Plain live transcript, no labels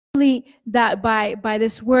believe that by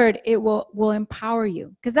this word, it will empower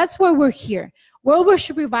you, because that's why we're here. World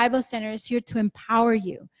Worship Revival Center is here to empower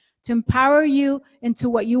you into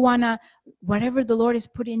what you want to, whatever the Lord has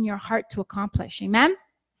put in your heart to accomplish. Amen?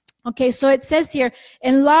 Okay, so it says here,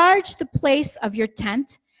 enlarge the place of your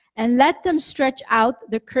tent and let them stretch out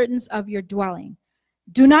the curtains of your dwelling.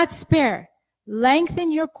 Do not spare.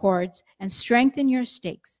 Lengthen your cords and strengthen your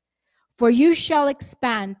stakes. For you shall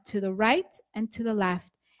expand to the right and to the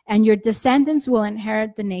left, and your descendants will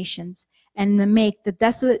inherit the nations and make the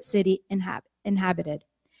desolate city inhabited.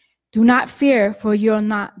 Do not fear, for you will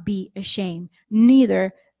not be ashamed,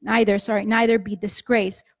 neither be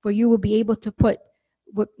disgraced, for you will be able to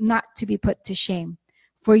not to be put to shame.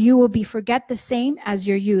 For you will forget the same as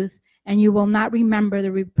your youth, and you will not remember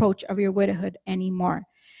the reproach of your widowhood anymore.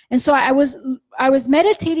 And so I was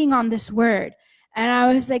meditating on this word, and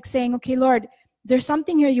I was like saying, okay, Lord, there's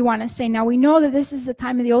something here you want to say. Now we know that this is the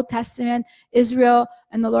time of the Old Testament, Israel,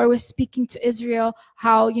 and the Lord was speaking to Israel,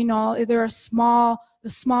 how, they're the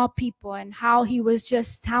small people, and how he was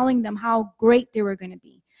just telling them how great they were going to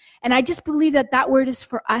be. And I just believe that word is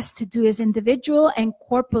for us to do as individual and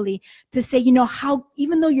corporally, to say, how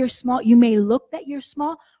even though you're small, you may look that you're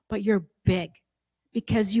small, but you're big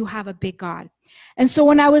because you have a big God. And so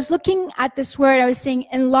when I was looking at this word, I was saying,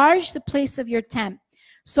 enlarge the place of your tent.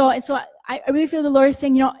 So I really feel the Lord is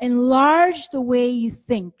saying, enlarge the way you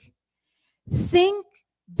think. Think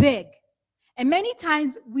big. And many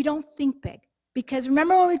times we don't think big, because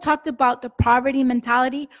remember when we talked about the poverty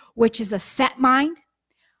mentality, which is a set mind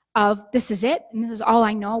of this is it, and this is all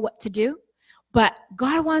I know what to do. But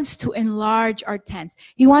God wants to enlarge our tents.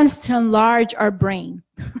 He wants to enlarge our brain.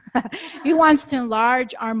 He wants to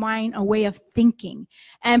enlarge our mind, a way of thinking.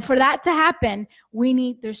 And for that to happen,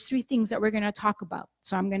 there's three things that we're going to talk about.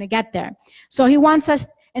 So I'm going to get there. So he wants us,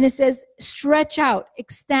 and it says, stretch out,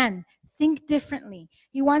 extend, think differently.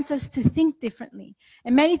 He wants us to think differently.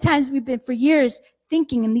 And many times we've been for years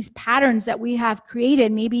thinking in these patterns that we have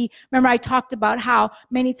created. Maybe, remember I talked about how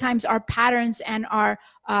many times our patterns and our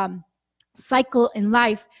cycle in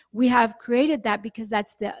life, we have created that because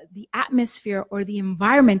that's the atmosphere or the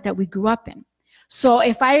environment that we grew up in. So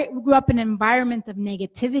if I grew up in an environment of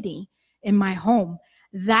negativity in my home,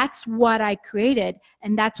 that's what I created,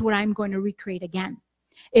 and that's what I'm going to recreate again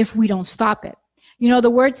if we don't stop it. The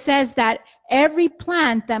word says that every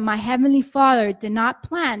plant that my Heavenly Father did not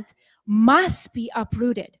plant must be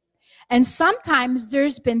uprooted. And sometimes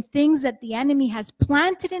there's been things that the enemy has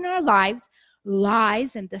planted in our lives,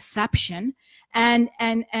 lies and deception, and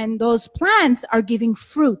those plants are giving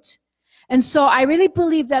fruit. And so I really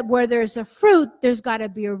believe that where there's a fruit, there's got to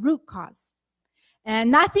be a root cause.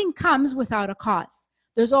 And nothing comes without a cause.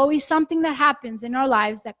 There's always something that happens in our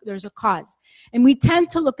lives that there's a cause. And we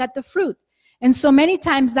tend to look at the fruit. And so many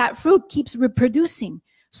times that fruit keeps reproducing.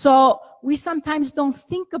 So we sometimes don't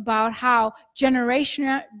think about how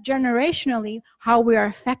generationally, how we are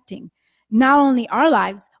affecting not only our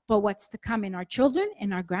lives, but what's to come in our children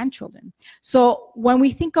and our grandchildren. So when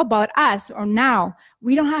we think about us or now,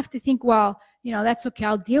 we don't have to think, well, that's okay,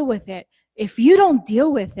 I'll deal with it. If you don't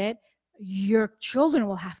deal with it, your children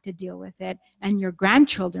will have to deal with it, and your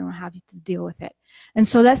grandchildren will have to deal with it. And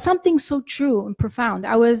so that's something so true and profound.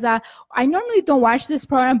 I normally don't watch this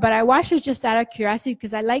program, but I watch it just out of curiosity,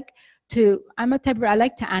 because I like to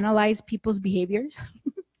analyze people's behaviors.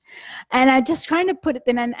 And I just trying to put it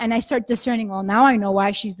in, and I start discerning, well, now I know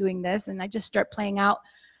why she's doing this, and I just start playing out.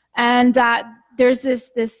 And there's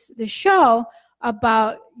this show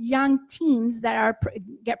about young teens that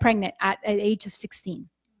get pregnant at the age of 16.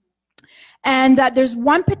 And there's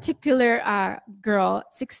one particular girl,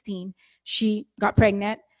 16, she got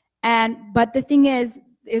pregnant. But the thing is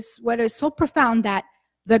what is so profound, that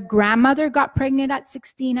the grandmother got pregnant at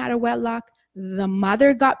 16 out of wedlock. The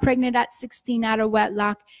mother got pregnant at 16 out of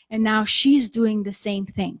wedlock, and now she's doing the same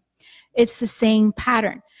thing. It's the same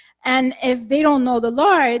pattern. And if they don't know the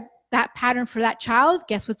Lord, that pattern for that child,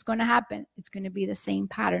 guess what's going to happen? It's going to be the same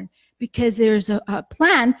pattern, because there's a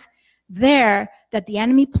plant there that the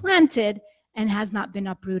enemy planted and has not been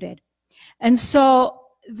uprooted. And so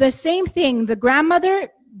the same thing, the grandmother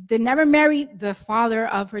did never marry the father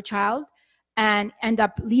of her child and end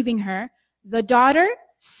up leaving her. The daughter,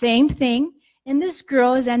 same thing. And this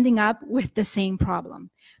girl is ending up with the same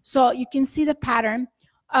problem. So you can see the pattern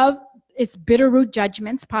of its bitter root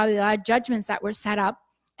judgments, probably a lot of judgments that were set up,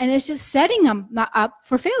 and it's just setting them up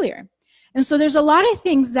for failure. And so there's a lot of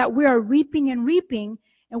things that we are reaping,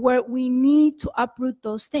 and where we need to uproot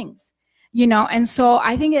those things, And so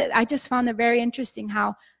I think I just found it very interesting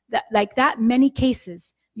how that many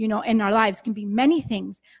cases in our lives. It can be many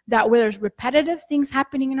things that where there's repetitive things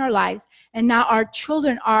happening in our lives, and now our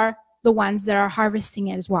children are the ones that are harvesting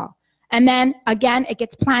it as well. And then again, it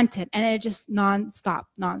gets planted, and it just nonstop.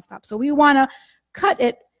 So we want to cut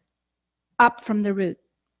it up from the root.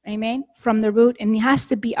 Amen? From the root, and it has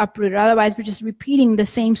to be uprooted. Otherwise, we're just repeating the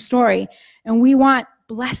same story. And we want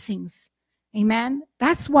blessings. Amen?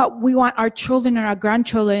 That's what we want our children and our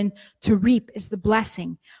grandchildren to reap, is the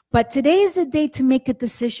blessing. But today is the day to make a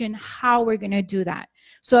decision how we're going to do that.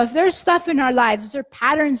 So if there's stuff in our lives, there are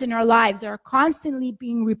patterns in our lives that are constantly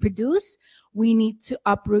being reproduced, we need to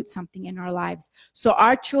uproot something in our lives so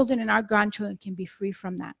our children and our grandchildren can be free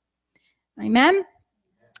from that. Amen?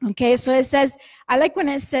 Okay, so it says, I like when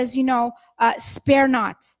it says, spare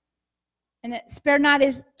not. And spare not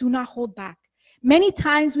is do not hold back. Many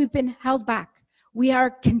times we've been held back. We are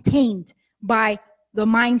contained by the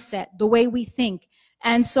mindset, the way we think.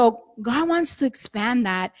 And so God wants to expand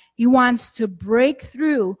that. He wants to break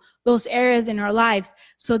through those areas in our lives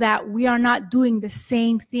so that we are not doing the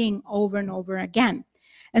same thing over and over again.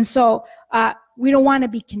 And so we don't want to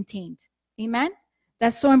be contained. Amen?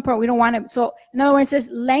 That's so important. We don't want to. So in other words, it says,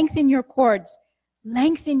 lengthen your cords.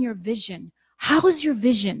 Lengthen your vision. How's your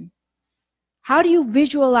vision? How do you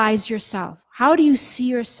visualize yourself? How do you see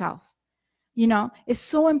yourself? It's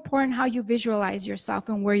so important how you visualize yourself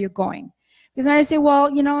and where you're going. Because when I say,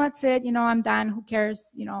 well, that's it. I'm done. Who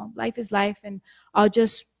cares? Life is life. And I'll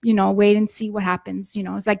just, wait and see what happens.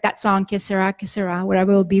 It's like that song, que sera,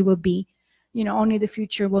 whatever will be, will be. Only the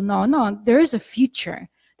future will know. No, there is a future.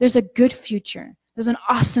 There's a good future. There's an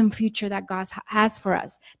awesome future that God has for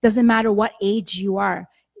us. Doesn't matter what age you are.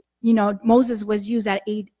 Moses was used at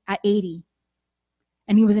 80.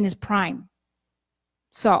 And he was in his prime.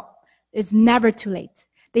 So it's never too late.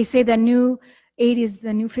 They say the new 80 is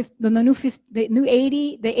the new 50, the new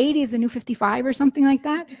 80, the 80 is the new 55 or something like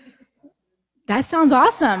that. That sounds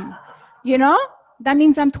awesome. That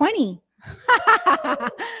means I'm 20.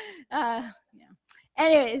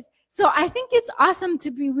 Anyways, so I think it's awesome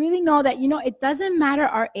to really know that, it doesn't matter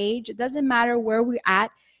our age. It doesn't matter where we're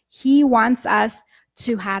at. He wants us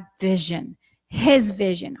to have vision. His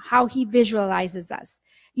vision, how he visualizes us,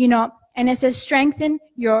 and it says strengthen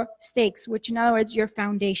your stakes, which in other words, your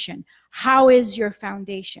foundation. How is your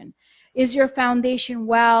foundation? Is your foundation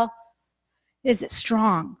well? Is it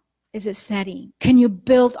strong? Is it steady? Can you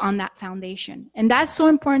build on that foundation? And that's so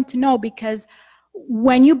important to know, because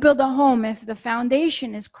when you build a home, if the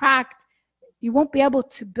foundation is cracked, you won't be able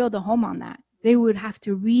to build a home on that. They would have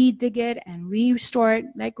to re-dig it and restore it.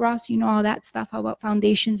 Like Ross, all that stuff about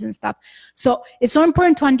foundations and stuff. So it's so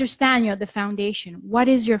important to understand, the foundation. What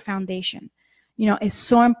is your foundation? It's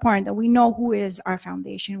so important that we know who is our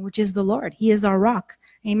foundation, which is the Lord. He is our rock.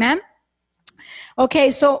 Amen?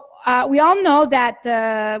 Okay, so we all know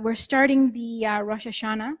that we're starting the Rosh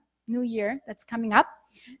Hashanah, New Year, that's coming up.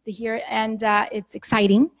 And it's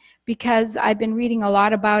exciting because I've been reading a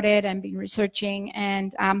lot about it and been researching,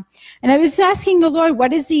 and I was asking the Lord,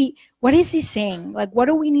 what is he saying? Like, what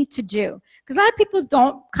do we need to do? Because a lot of people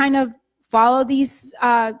don't kind of follow these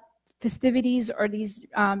festivities or these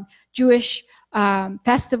Jewish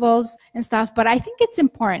festivals and stuff, but I think it's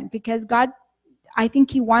important because I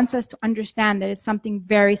think he wants us to understand that it's something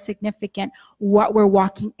very significant what we're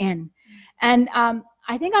walking in. And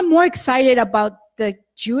I think I'm more excited about the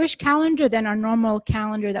Jewish calendar than our normal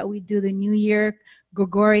calendar that we do, the New Year,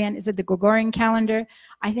 Gregorian. Is it the Gregorian calendar?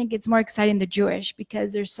 I think it's more exciting the Jewish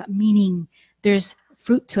because there's a meaning, there's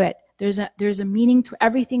fruit to it. There's a meaning to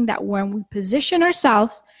everything that when we position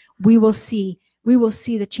ourselves, we will see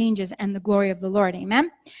the changes and the glory of the Lord.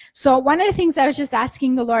 Amen. So one of the things I was just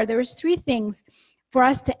asking the Lord, there was 3 things for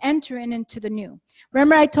us to enter into the new.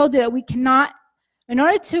 Remember I told you that we cannot, in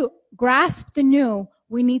order to grasp the new,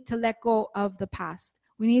 we need to let go of the past.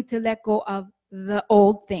 We need to let go of the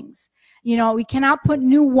old things. We cannot put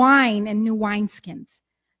new wine in new wineskins.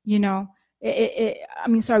 We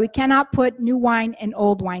cannot put new wine in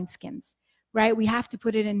old wineskins, right? We have to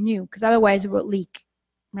put it in new because otherwise it will leak,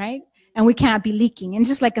 right? And we cannot be leaking. And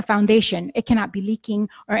just like a foundation, it cannot be leaking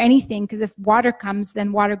or anything because if water comes,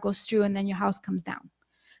 then water goes through and then your house comes down.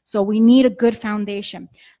 So we need a good foundation.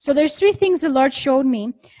 So there's 3 things the Lord showed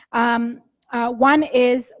me. One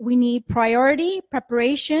is we need priority,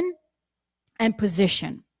 preparation, and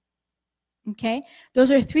position. Okay?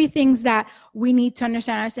 Those are 3 things that we need to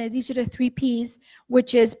understand. I said these are the 3 P's,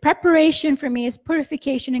 which is preparation for me is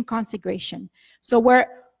purification and consecration. So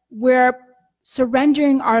we're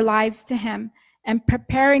surrendering our lives to Him and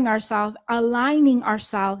preparing ourselves, aligning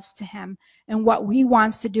ourselves to Him and what He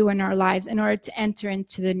wants to do in our lives in order to enter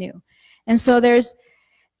into the new. And so there's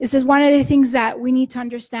This is one of the things that we need to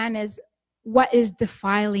understand is what is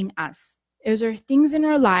defiling us. Is there things in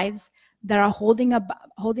our lives that are holding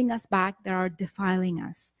us back, that are defiling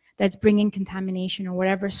us, that's bringing contamination or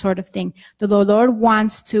whatever sort of thing that the Lord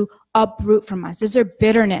wants to uproot from us? Is there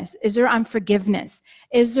bitterness? Is there unforgiveness?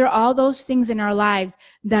 Is there all those things in our lives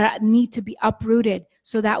that need to be uprooted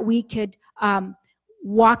so that we could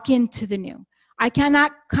walk into the new? I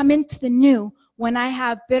cannot come into the new when I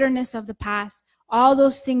have bitterness of the past, all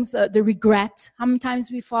those things, the regret.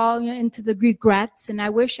 Sometimes we fall into the regrets, and I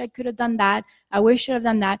wish I could have done that. I wish I had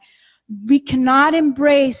done that. We cannot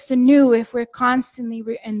embrace the new if we're constantly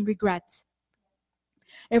in regret,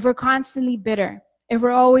 if we're constantly bitter, if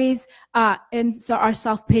we're always in our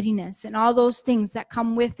self-pityness and all those things that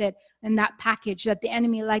come with it and that package that the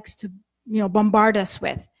enemy likes to bombard us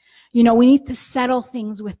with. We need to settle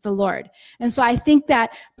things with the Lord. And so I think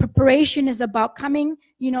that preparation is about coming,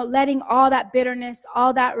 letting all that bitterness,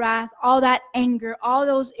 all that wrath, all that anger, all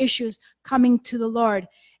those issues coming to the Lord.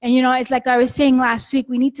 And, it's like I was saying last week,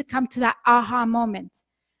 we need to come to that aha moment.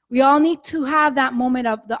 We all need to have that moment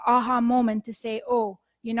of the aha moment to say, oh,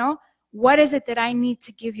 what is it that I need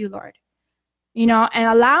to give you, Lord? And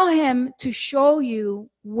allow him to show you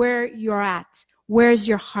where you're at. Where's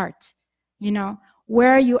your heart?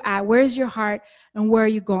 Where are you at? Where's your heart? And where are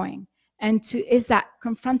you going? And is that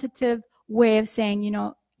confrontative way of saying,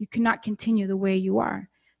 you cannot continue the way you are,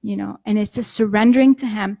 and it's just surrendering to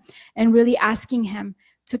him and really asking him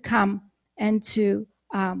to come and to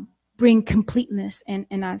bring completeness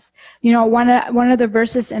in us. One of the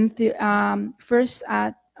verses in the first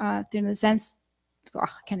Thessalonians, I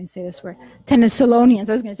can't even say this word, Thessalonians,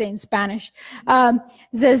 I was going to say in Spanish,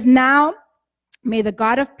 says, now may the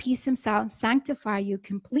God of peace himself sanctify you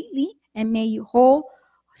completely, and may you whole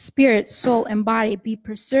spirit, soul, and body be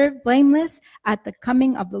preserved blameless at the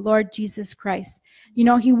coming of the Lord Jesus Christ.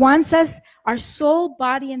 He wants us, our soul,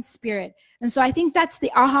 body, and spirit. And so I think that's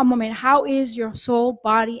the aha moment. How is your soul,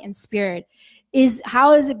 body, and spirit?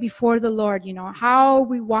 How is it before the Lord? How are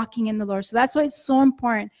we walking in the Lord? So that's why it's so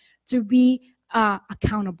important to be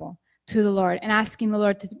accountable to the Lord and asking the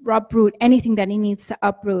Lord to uproot anything that he needs to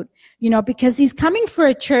uproot, because he's coming for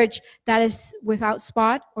a church that is without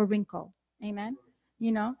spot or wrinkle. Amen.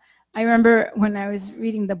 I remember when I was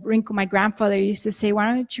reading the wrinkle, my grandfather used to say,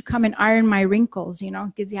 why don't you come and iron my wrinkles,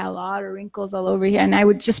 because he had a lot of wrinkles all over here. And I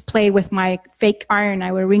would just play with my fake iron.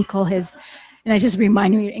 I would wrinkle his, and I just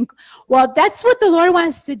remind me, well, that's what the Lord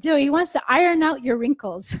wants to do. He wants to iron out your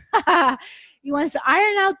wrinkles. He wants to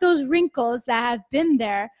iron out those wrinkles that have been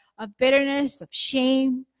there, of bitterness, of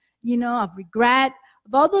shame, of regret,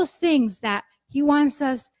 of all those things that he wants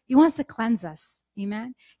to cleanse us.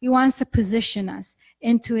 Amen. He wants to position us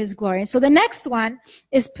into his glory. So the next one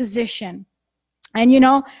is position.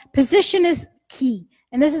 And position is key.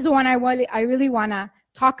 And this is the one I really want to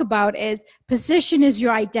talk about, is position is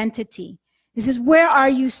your identity. This is, where are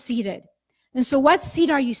you seated? And so what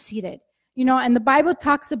seat are you seated? And the Bible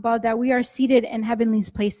talks about that we are seated in heavenly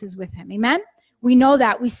places with him. Amen. We know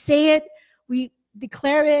that. We say it, we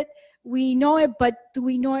declare it, we know it, but do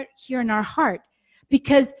we know it here in our heart?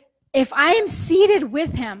 Because if I am seated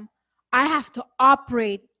with him, I have to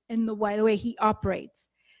operate in the way he operates.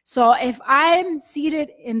 So if I'm seated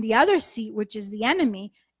in the other seat, which is the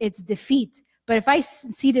enemy, it's defeat. But if I'm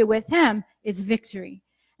seated with him, it's victory.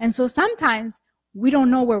 And so sometimes we don't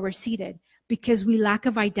know where we're seated because we lack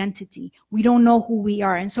of identity. We don't know who we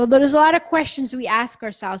are. And so there's a lot of questions we ask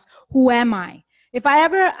ourselves. Who am I? If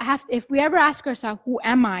we ever ask ourselves, who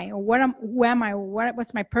am I, or who am I, or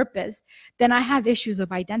what's my purpose, then I have issues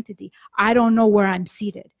of identity. I don't know where I'm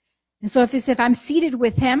seated. And so if I'm seated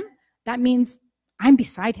with him, that means I'm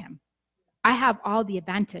beside him. I have all the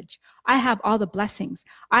advantage. I have all the blessings.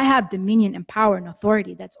 I have dominion and power and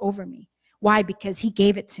authority that's over me. Why? Because he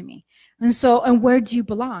gave it to me. And where do you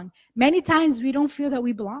belong? Many times we don't feel that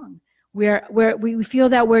we belong. We feel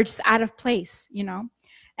that we're just out of place,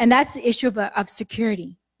 And that's the issue of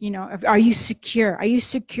security. Are you secure? Are you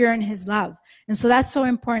secure in his love? And so that's so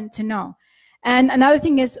important to know. And another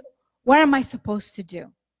thing is, what am I supposed to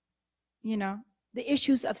do? The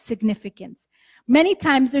issues of significance. Many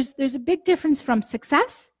times there's a big difference from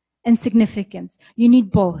success and significance. You need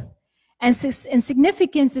both. And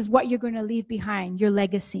significance is what you're going to leave behind, your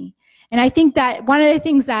legacy. And I think that one of the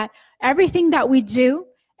things that everything that we do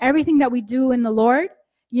in the Lord,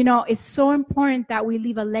 it's so important that we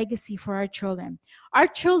leave a legacy for our children. Our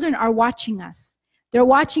children are watching us. They're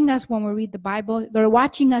watching us when we read the Bible. They're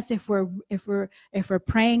watching us if we're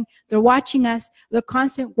praying. They're watching us. They're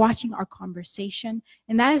constantly watching our conversation.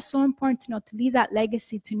 And that is so important to know, to leave that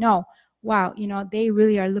legacy, to know wow, they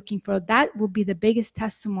really are looking for, that will be the biggest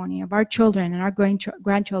testimony of our children and our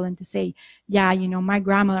grandchildren to say, yeah, my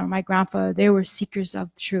grandmother or my grandfather, they were seekers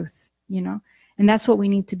of truth, and that's what we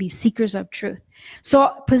need to be, seekers of truth.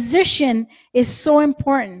 So position is so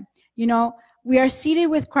important. We are seated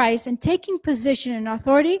with Christ and taking position and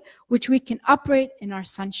authority, which we can operate in our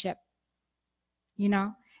sonship,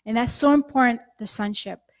 and that's so important, the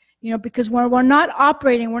sonship, because when we're not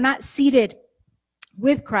operating, we're not seated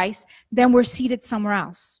with Christ, then we're seated somewhere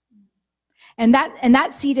else. And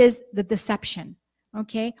that seat is the deception,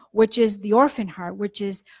 okay, which is the orphan heart, which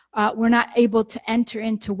is we're not able to enter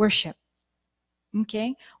into worship,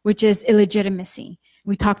 okay, which is illegitimacy.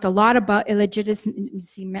 We talked a lot about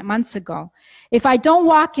illegitimacy months ago. If I don't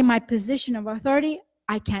walk in my position of authority,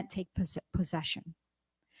 I can't take possession.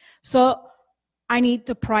 So I need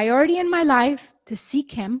the priority in my life to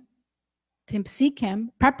seek him,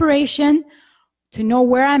 preparation to know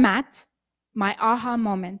where I'm at, my aha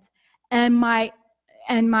moment, and my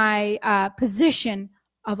position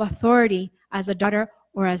of authority as a daughter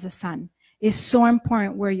or as a son is so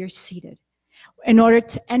important, where you're seated, in order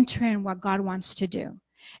to enter in what God wants to do.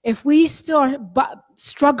 If we still are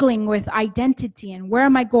struggling with identity and where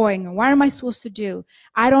am I going and what am I supposed to do,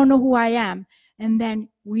 I don't know who I am, and then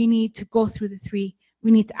we need to go through the three.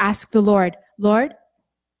 We need to ask the Lord,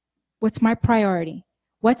 what's my priority?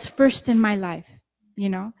 What's first in my life?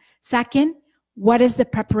 Second, what is the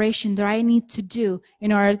preparation that I need to do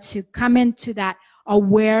in order to come into that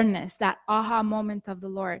awareness, that aha moment of the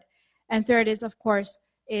Lord? And third is, of course,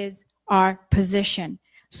 is our position.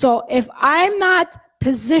 So if I'm not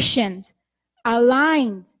positioned,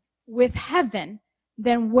 aligned with heaven,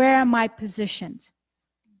 then where am I positioned?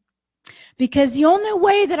 Because the only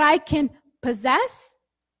way that I can possess,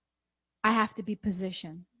 I have to be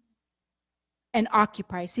positioned and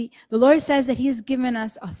occupy. See, the Lord says that he has given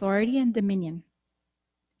us authority and dominion.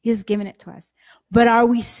 He has given it to us. But are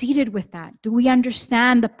we seated with that? Do we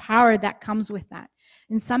understand the power that comes with that?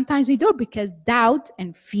 And sometimes we don't, because doubt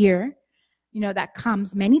and fear, that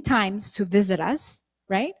comes many times to visit us,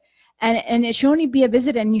 right? And it should only be a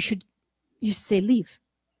visit, and you say, leave.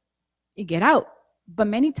 You get out. But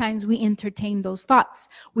many times we entertain those thoughts.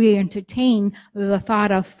 We entertain the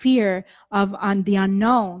thought of fear, on the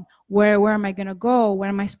unknown. Where am I going to go? What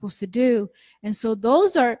am I supposed to do? And so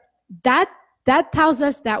that tells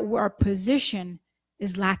us that our position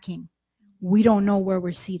is lacking. We don't know where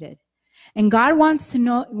we're seated. And God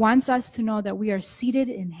wants us to know that we are seated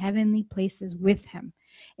in heavenly places with him.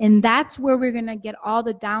 And that's where we're going to get all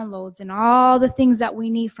the downloads and all the things that we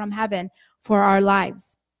need from heaven for our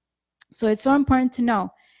lives. So it's so important to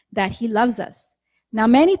know that he loves us. Now,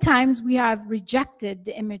 many times we have rejected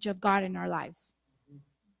the image of God in our lives.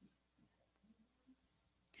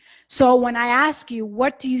 So when I ask you,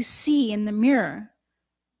 what do you see in the mirror?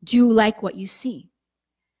 Do you like what you see?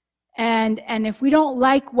 And if we don't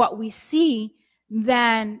like what we see,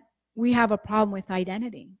 then we have a problem with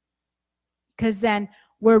identity. Because then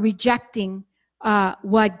we're rejecting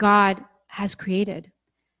what God has created.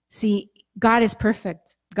 See, God is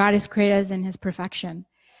perfect. God has created us in his perfection.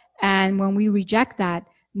 And when we reject that,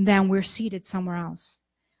 then we're seated somewhere else.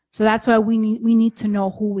 So that's why we need to know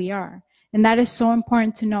who we are. And that is so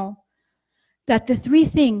important to know, that the three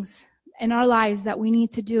things in our lives that we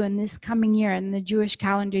need to do in this coming year, in the Jewish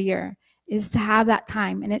calendar year, is to have that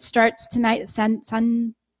time. And it starts tonight at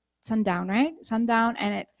sundown, right? Sundown,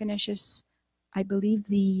 and it finishes, I believe,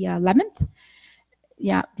 the 11th.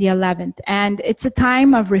 Yeah, the 11th. And it's a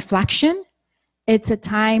time of reflection. It's a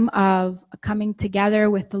time of coming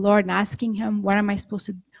together with the Lord and asking him, what am I supposed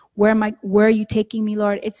to, where are you taking me,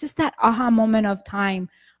 Lord? It's just that aha moment of time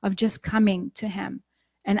of just coming to him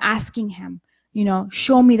and asking him,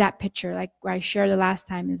 show me that picture. Like I shared the last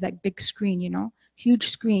time, is that big screen, huge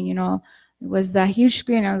screen, it was the huge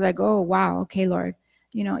screen. I was like, oh, wow. Okay, Lord,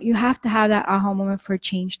 you have to have that aha moment for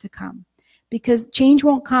change to come, because change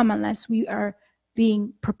won't come unless we are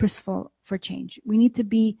being purposeful for change. We need to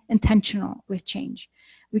be intentional with change.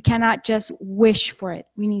 We cannot just wish for it.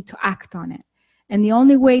 We need to act on it. And the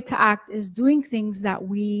only way to act is doing things that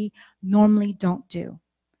we normally don't do.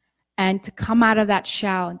 And to come out of that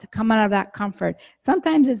shell and to come out of that comfort.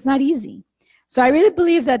 Sometimes it's not easy. So I really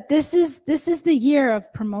believe that this is the year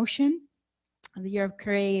of promotion, the year of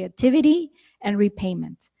creativity and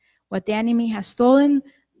repayment. What the enemy has stolen,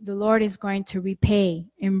 the Lord is going to repay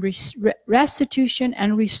in restitution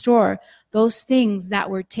and restore those things that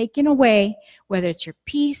were taken away, whether it's your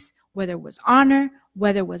peace, whether it was honor,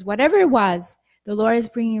 whether it was whatever it was. The Lord is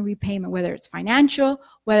bringing repayment, whether it's financial,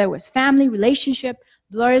 whether it was family, relationship.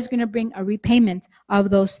 The Lord is going to bring a repayment of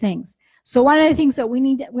those things. So one of the things that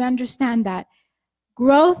we understand that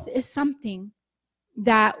growth is something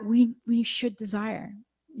that we should desire.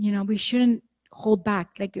 We shouldn't hold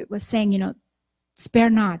back. Like it was saying, spare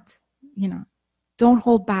not, don't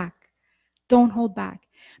hold back. Don't hold back.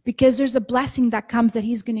 Because there's a blessing that comes that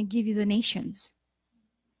he's going to give you the nations.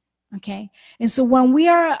 Okay? And so when we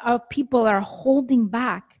are people are holding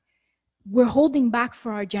back, we're holding back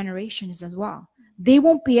for our generations as well. They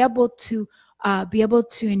won't be able to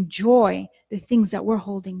enjoy the things that we're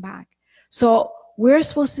holding back. So we're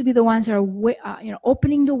supposed to be the ones that are,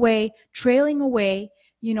 opening the way, trailing away,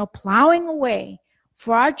 plowing away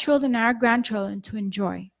for our children and our grandchildren to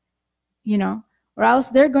enjoy, or else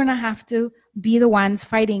they're going to have to be the ones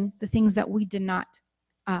fighting the things that we did not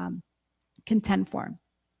contend for.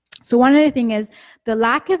 So one other thing is the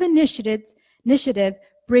lack of initiative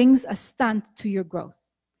brings a stunt to your growth.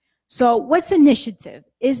 So what's initiative?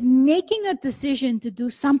 Is making a decision to do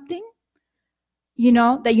something,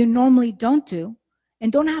 that you normally don't do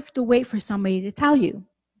and don't have to wait for somebody to tell you.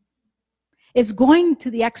 It's going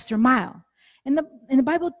to the extra mile. And the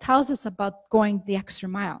Bible tells us about going the extra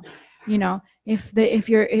mile.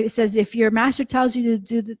 It says if your master tells you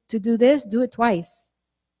to do this, do it twice.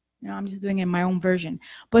 I'm just doing it in my own version.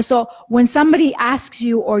 But so when somebody asks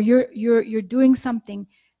you or you're doing something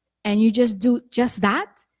and you just do just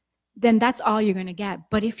that, then that's all you're going to get.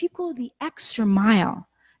 But if you go the extra mile,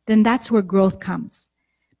 then that's where growth comes.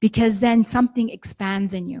 Because then something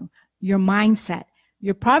expands in you, your mindset.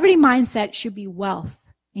 Your poverty mindset should be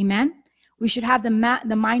wealth. Amen? We should have the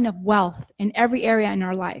mind of wealth in every area in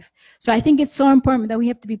our life. So I think it's so important that we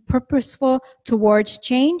have to be purposeful towards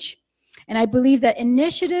change. And I believe that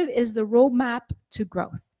initiative is the roadmap to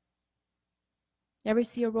growth. You ever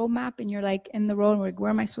see a roadmap and you're like in the road, where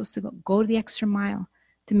am I supposed to go? Go the extra mile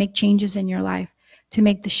to make changes in your life, to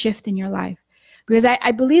make the shift in your life. Because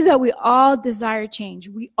I believe that we all desire change.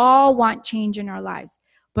 We all want change in our lives.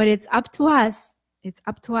 But it's up to us,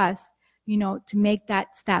 to make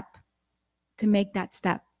that step.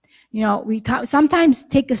 We sometimes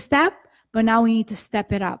take a step, but now we need to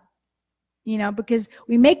step it up. Because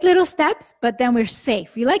we make little steps, but then we're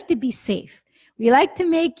safe. We like to be safe. We like to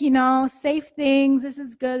make, safe things. This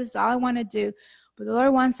is good. This is all I want to do. But the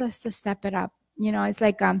Lord wants us to step it up. It's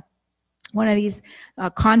like one of these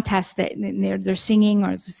contests that they're singing,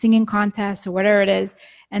 or it's a singing contest or whatever it is.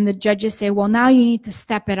 And the judges say, well, now you need to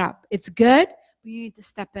step it up. It's good, but you need to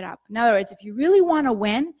step it up. In other words, if you really want to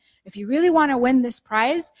win this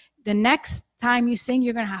prize, the next time you sing,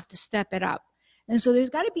 you're going to have to step it up. And so there's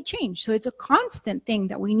got to be change. So it's a constant thing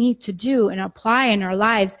that we need to do and apply in our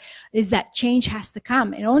lives, is that change has to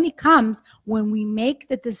come. It only comes when we make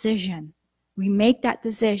the decision. We make that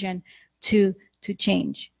decision to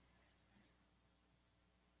change.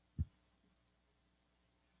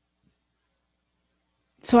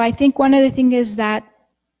 So I think one of the things is that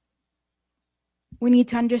we need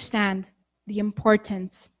to understand the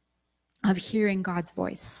importance of hearing God's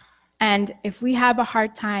voice. And if we have a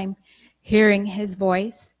hard time hearing his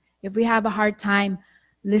voice, if we have a hard time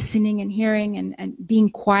listening and hearing and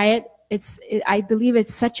being quiet, I believe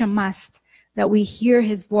it's such a must that we hear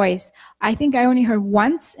his voice. I think I only heard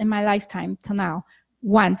once in my lifetime till now,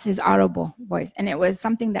 once his audible voice. And it was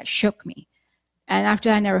something that shook me. And after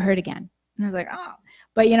that, I never heard again. And I was like, oh.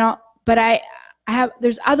 But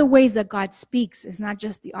there's other ways that God speaks. It's not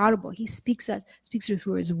just the audible. He speaks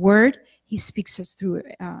through his word. He speaks us through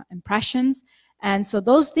impressions. And so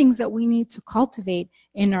those things that we need to cultivate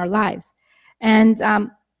in our lives. And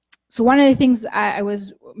so one of the things I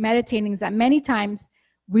was meditating is that many times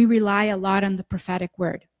we rely a lot on the prophetic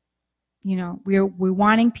word. We're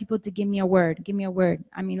wanting people to give me a word. Give me a word.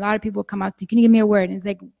 I mean, a lot of people come out to, can you give me a word? And it's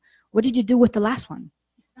like, what did you do with the last one?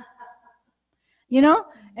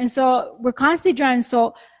 And so we're constantly trying.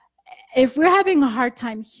 So if we're having a hard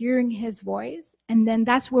time hearing his voice, and then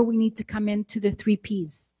that's where we need to come into the 3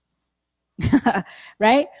 Ps,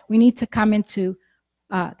 right? We need to come into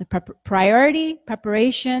the priority,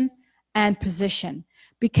 preparation, and position.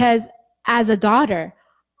 Because as a daughter,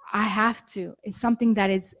 I have to, it's something that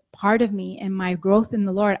is part of me and my growth in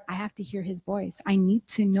the Lord. I have to hear his voice. I need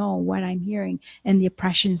to know what I'm hearing and the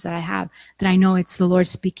impressions that I have, that I know it's the Lord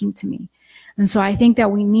speaking to me. And so I think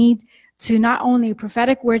that we need to, not only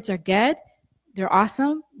prophetic words are good, they're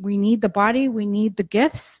awesome. We need the body, we need the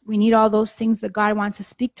gifts, we need all those things that God wants to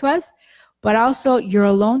speak to us. But also your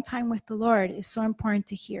alone time with the Lord is so important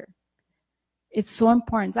to hear. It's so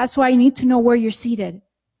important. That's why you need to know where you're seated.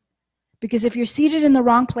 Because if you're seated in the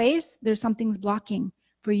wrong place, there's something's blocking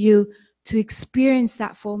for you to experience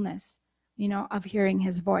that fullness, of hearing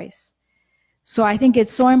his voice. So I think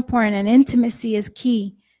it's so important, and intimacy is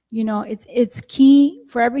key You know, it's key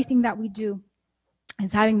for everything that we do.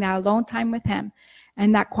 It's having that alone time with him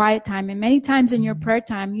and that quiet time. And many times in your prayer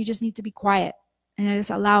time, you just need to be quiet and just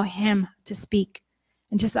allow him to speak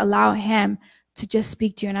and just allow him to just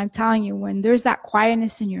speak to you. And I'm telling you, when there's that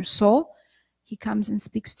quietness in your soul, he comes and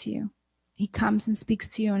speaks to you. He comes and speaks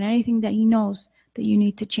to you on anything that he knows that you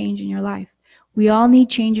need to change in your life. We all need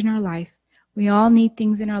change in our life. We all need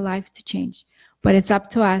things in our life to change. But it's up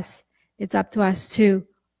to us. It's up to us to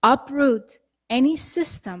uproot any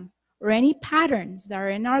system or any patterns that are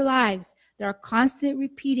in our lives that are constantly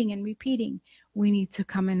repeating and repeating. We need to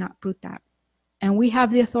come and uproot that. And we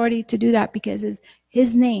have the authority to do that because in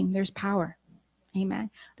his name, there's power. Amen.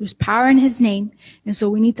 There's power in his name. And so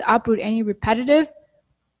we need to uproot any repetitive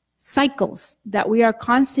cycles that we are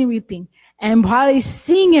constantly repeating, and probably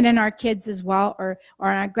seeing it in our kids as well, or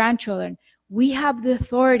our grandchildren. We have the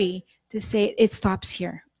authority to say, it stops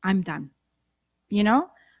here. I'm done. You know?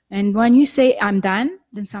 And when you say, I'm done,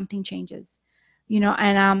 then something changes. You know,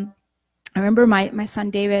 and I remember my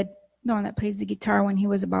son David, the one that plays the guitar, when he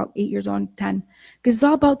was about 8 years old, 10, because it's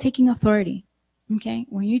all about taking authority. Okay?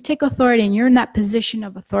 When you take authority and you're in that position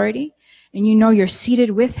of authority and you know you're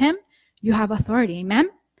seated with him, you have authority. Amen?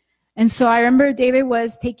 And so I remember David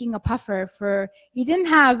was taking a puffer he didn't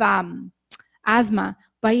have asthma,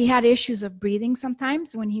 but he had issues of breathing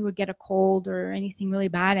sometimes when he would get a cold or anything really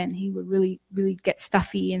bad, and he would really, really get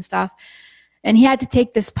stuffy and stuff. And he had to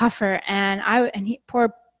take this puffer, and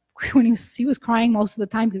when he was crying most of the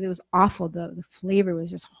time because it was awful. The flavor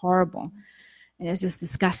was just horrible. And it was just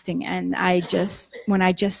disgusting. And when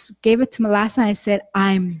I just gave it to him last night, I said,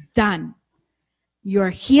 I'm done.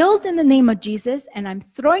 You're healed in the name of Jesus, and I'm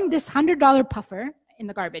throwing this $100 puffer in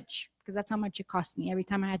the garbage because that's how much it cost me every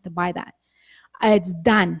time I had to buy that. It's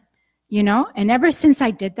done, you know? And ever since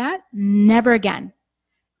I did that, never again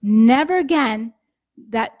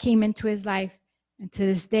that came into his life. And to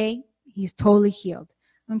this day, he's totally healed.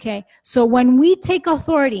 Okay? So when we take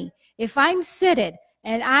authority, if I'm seated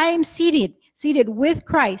and I am seated with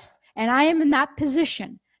Christ, and I am in that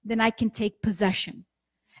position, then I can take possession.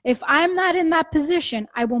 If I'm not in that position,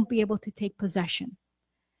 I won't be able to take possession.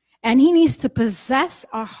 And he needs to possess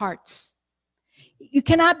our hearts. You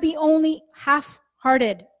cannot be only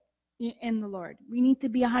half-hearted in the Lord. We need to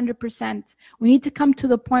be 100%. We need to come to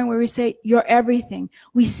the point where we say, you're everything.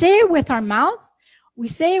 We say it with our mouth, we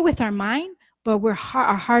say it with our mind, but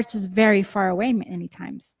our hearts is very far away many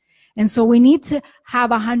times. And so we need to have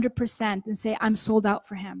 100% and say, I'm sold out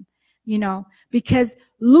for him, you know, because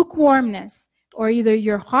lukewarmness, or either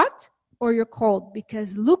you're hot or you're cold,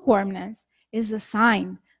 because lukewarmness is a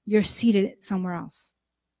sign you're seated somewhere else.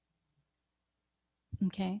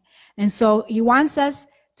 Okay? And so he wants us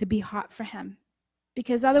to be hot for him,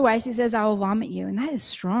 because otherwise he says, I will vomit you. And that is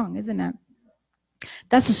strong, isn't it?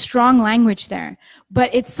 That's a strong language there. But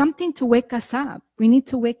it's something to wake us up. We need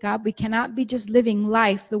to wake up. We cannot be just living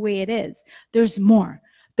life the way it is. There's more.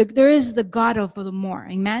 There is the God of the more.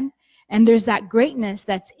 Amen? And there's that greatness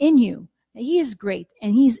that's in you. He is great,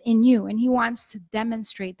 and he's in you, and he wants to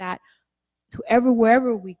demonstrate that to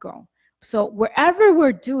wherever we go. So wherever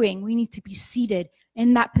we're doing, we need to be seated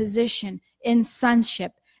in that position, in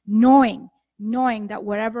sonship, knowing that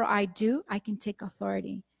whatever I do, I can take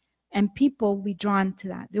authority. And people will be drawn to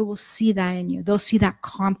that. They will see that in you. They'll see that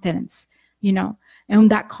confidence, you know. And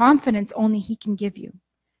that confidence only he can give you.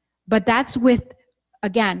 But that's with,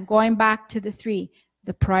 again, going back to the three,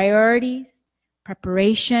 the priorities,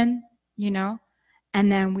 preparation, you know, and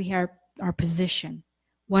then we have our position.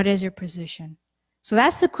 What is your position? So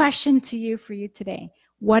that's the question to you for you today.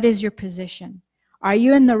 What is your position? Are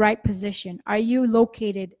you in the right position? Are you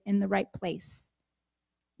located in the right place?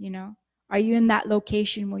 You know? Are you in that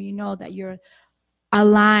location where you know that you're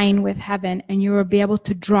aligned with heaven and you will be able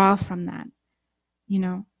to draw from that? You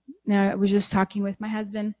know, now I was just talking with my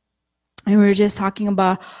husband, and we were just talking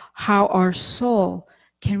about how our soul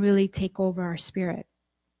can really take over our spirit.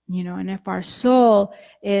 You know, and if our soul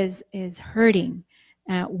is hurting,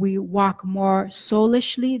 we walk more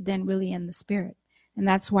soulishly than really in the spirit. And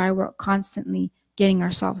that's why we're constantly getting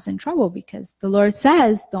ourselves in trouble, because the Lord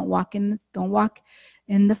says, don't walk in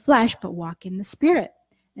the flesh, but walk in the spirit.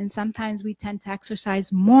 And sometimes we tend to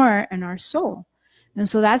exercise more in our soul. And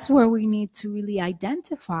so that's where we need to really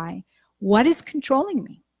identify what is controlling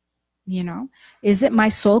me. You know, is it my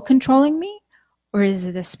soul controlling me, or is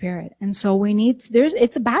it the spirit? And so we need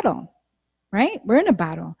it's a battle, right? We're in a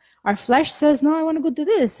battle. Our flesh says, no, I want to go do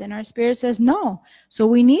this. And our spirit says, no. So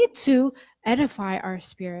we need to edify our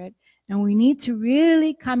spirit, and we need to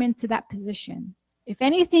really come into that position. If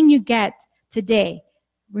anything you get today,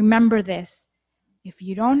 remember this. If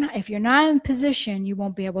you're not in position, you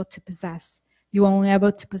won't be able to possess. You won't be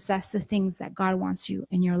able to possess the things that God wants you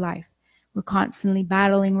in your life. We're constantly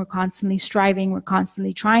battling. We're constantly striving. We're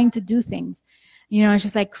constantly trying to do things. You know, it's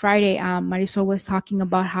just like Friday, Marisol was talking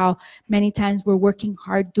about how many times we're working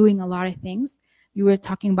hard doing a lot of things. You were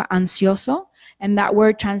talking about ansioso, and that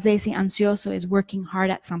word translating ansioso is working hard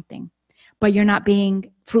at something, but you're not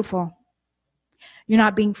being fruitful. You're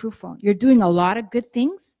not being fruitful. You're doing a lot of good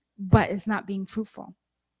things, but it's not being fruitful.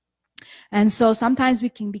 And so sometimes we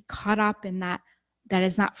can be caught up in that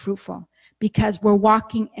is not fruitful because we're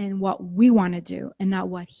walking in what we want to do and not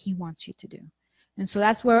what he wants you to do. And so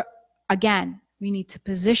that's where, again, we need to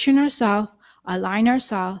position ourselves, align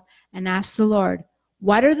ourselves, and ask the Lord,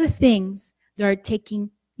 what are the things that are taking,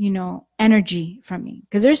 energy from me?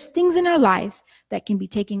 Because there's things in our lives that can be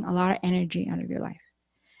taking a lot of energy out of your life.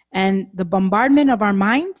 And the bombardment of our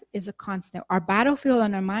mind is a constant. Our battlefield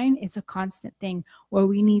on our mind is a constant thing where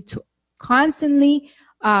we need to constantly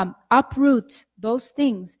uproot those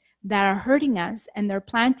things that are hurting us, and they're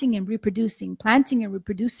planting and reproducing.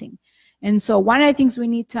 And so one of the things we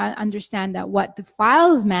need to understand that what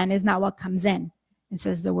defiles man is not what comes in, it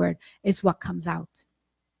says the word, it's what comes out.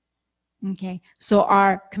 Okay, so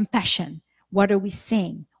our confession, what are we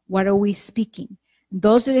saying? What are we speaking?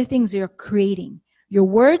 Those are the things you're creating. Your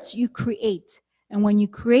words, you create. And when you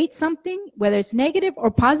create something, whether it's negative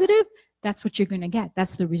or positive, that's what you're going to get.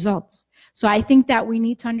 That's the results. So I think that we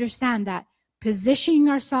need to understand that positioning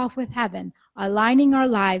ourselves with heaven, aligning our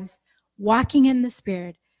lives, walking in the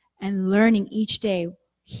Spirit, and learning each day,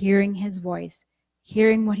 hearing his voice,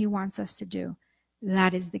 hearing what he wants us to do.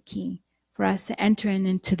 That is the key for us to enter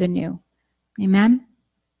into the new. Amen?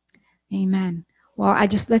 Amen. Well,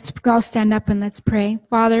 let's go stand up and let's pray.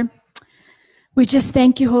 Father, we just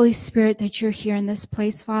thank you, Holy Spirit, that you're here in this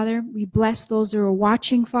place, Father. We bless those who are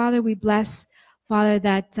watching, Father. We bless, Father,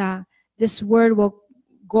 that this word will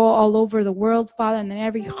go all over the world, Father, and in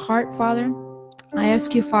every heart, Father. I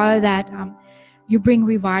ask you, Father, that you bring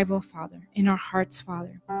revival, Father, in our hearts,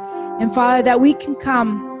 Father. And, Father, that we can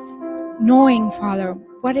come knowing, Father,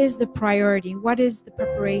 what is the priority? What is the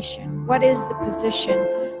preparation? What is the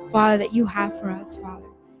position, Father, that you have for us, Father?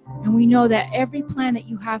 And we know that every plan that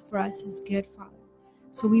you have for us is good, Father.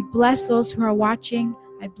 So we bless those who are watching.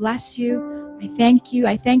 I bless you. I thank you.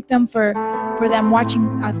 I thank them for them watching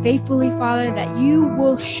faithfully, Father, that you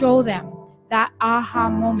will show them that aha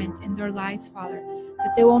moment in their lives, Father,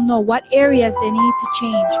 that they will know what areas they need to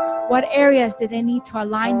change, what areas that they need to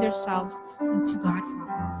align themselves into God,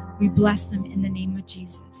 Father. We bless them in the name of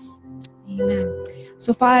Jesus. Amen.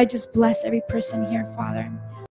 So, Father, I just bless every person here, Father.